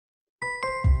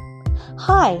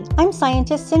Hi, I'm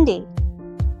Scientist Cindy.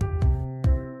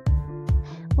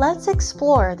 Let's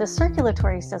explore the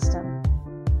circulatory system.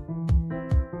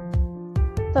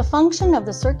 The function of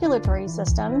the circulatory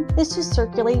system is to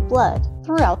circulate blood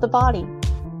throughout the body.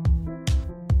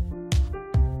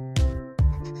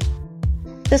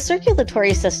 The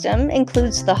circulatory system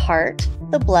includes the heart,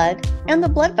 the blood, and the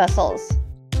blood vessels.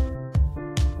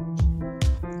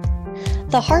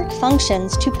 The heart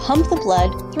functions to pump the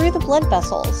blood through the blood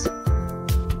vessels.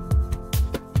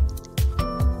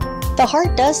 The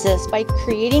heart does this by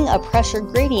creating a pressure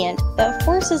gradient that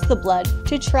forces the blood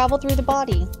to travel through the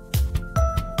body.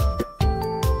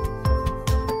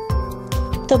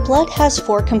 The blood has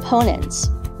four components: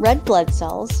 red blood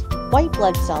cells, white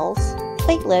blood cells,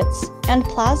 platelets, and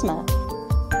plasma.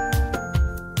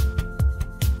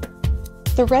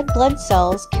 The red blood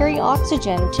cells carry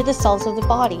oxygen to the cells of the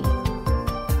body.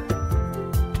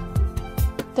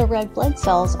 The red blood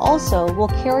cells also will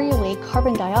carry away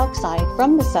carbon dioxide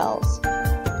from the cells.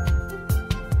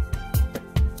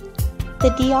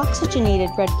 The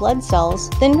deoxygenated red blood cells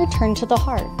then return to the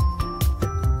heart.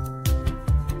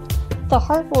 The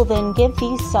heart will then give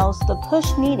these cells the push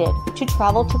needed to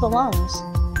travel to the lungs.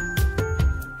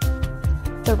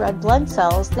 The red blood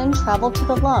cells then travel to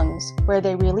the lungs, where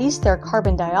they release their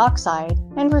carbon dioxide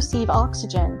and receive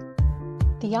oxygen.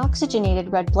 The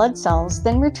oxygenated red blood cells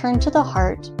then return to the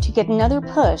heart to get another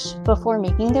push before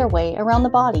making their way around the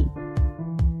body.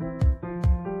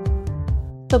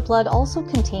 The blood also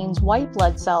contains white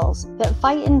blood cells that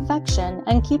fight infection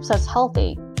and keeps us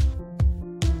healthy.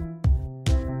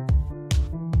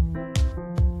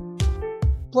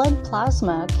 Blood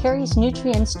plasma carries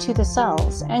nutrients to the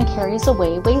cells and carries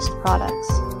away waste products.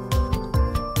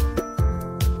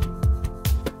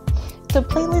 The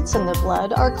platelets in the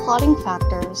blood are clotting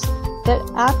factors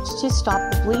that act to stop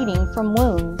the bleeding from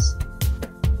wounds.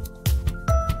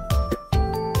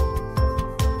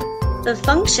 The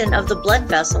function of the blood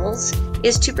vessels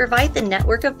is to provide the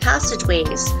network of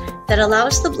passageways that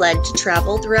allows the blood to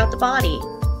travel throughout the body.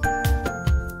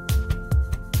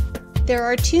 There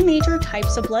are two major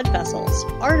types of blood vessels: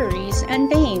 arteries and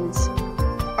veins.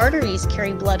 Arteries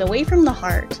carry blood away from the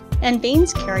heart, and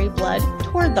veins carry blood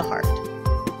toward the heart.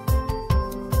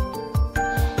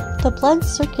 The blood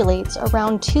circulates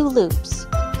around two loops: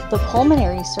 the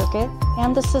pulmonary circuit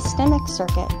and the systemic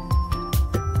circuit.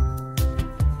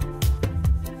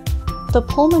 The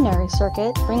pulmonary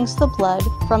circuit brings the blood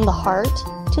from the heart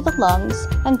to the lungs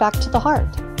and back to the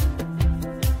heart.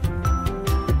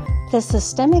 The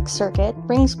systemic circuit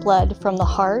brings blood from the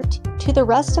heart to the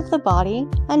rest of the body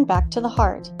and back to the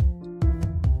heart.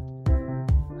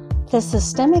 The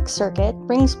systemic circuit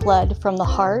brings blood from the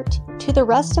heart to the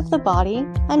rest of the body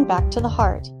and back to the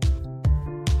heart.